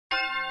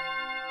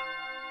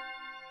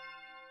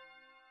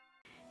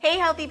Hey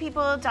healthy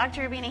people,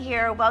 Dr. Rubina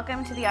here.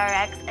 Welcome to the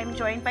RX. I'm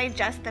joined by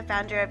Jess, the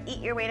founder of Eat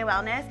Your Way to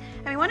Wellness,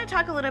 and we want to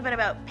talk a little bit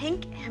about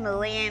pink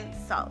Himalayan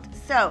salt.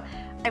 So,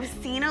 I've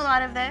seen a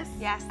lot of this.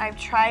 Yes. I've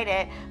tried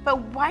it, but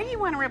why do you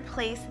want to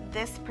replace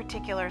this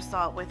particular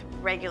salt with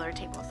regular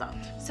table salt?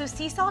 So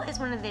sea salt is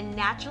one of the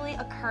naturally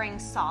occurring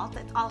salts.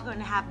 It's also going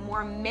to have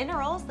more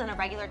minerals than a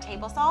regular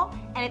table salt,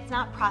 and it's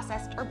not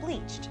processed or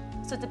bleached.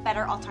 So it's a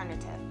better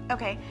alternative.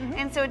 Okay,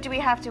 and so do we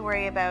have to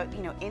worry about,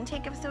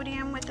 intake of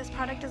sodium with this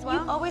product as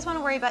well? You always want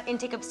to worry about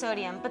intake of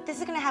sodium, but this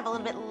is going to have a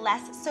little bit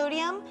less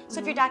sodium. So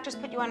if your doctors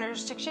put you on a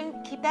restriction,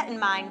 keep that in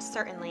mind,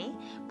 certainly.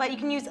 But you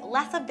can use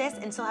less of this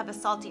and still have a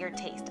saltier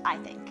taste, I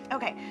think.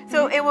 Okay,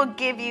 so it will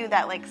give you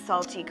that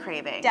salty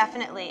craving.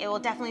 Definitely, it will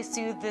definitely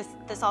soothe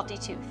the salty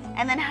tooth.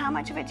 And then how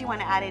much of it do you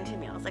want to add into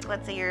meals? Like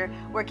let's say you're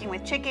working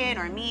with chicken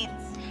or meats.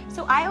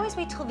 So I always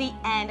wait till the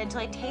end until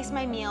I taste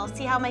my meal,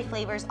 see how my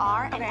flavors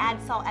are, and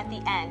add salt at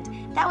the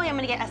end. That way I'm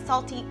going to get a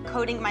salty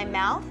coating in my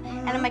mouth,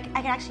 and I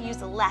can actually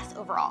use less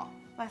overall.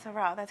 Less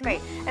overall, that's great.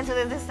 And so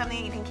this is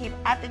something you can keep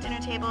at the dinner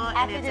table.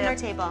 At the dinner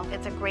table.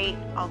 It's a great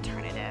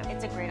alternative.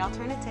 It's a great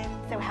alternative.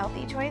 So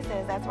healthy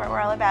choices, that's what we're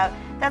all about.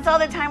 That's all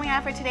the time we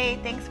have for today.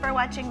 Thanks for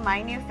watching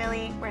My New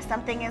Philly, where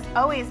something is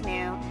always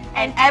new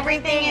and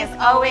everything is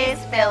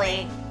always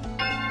Philly.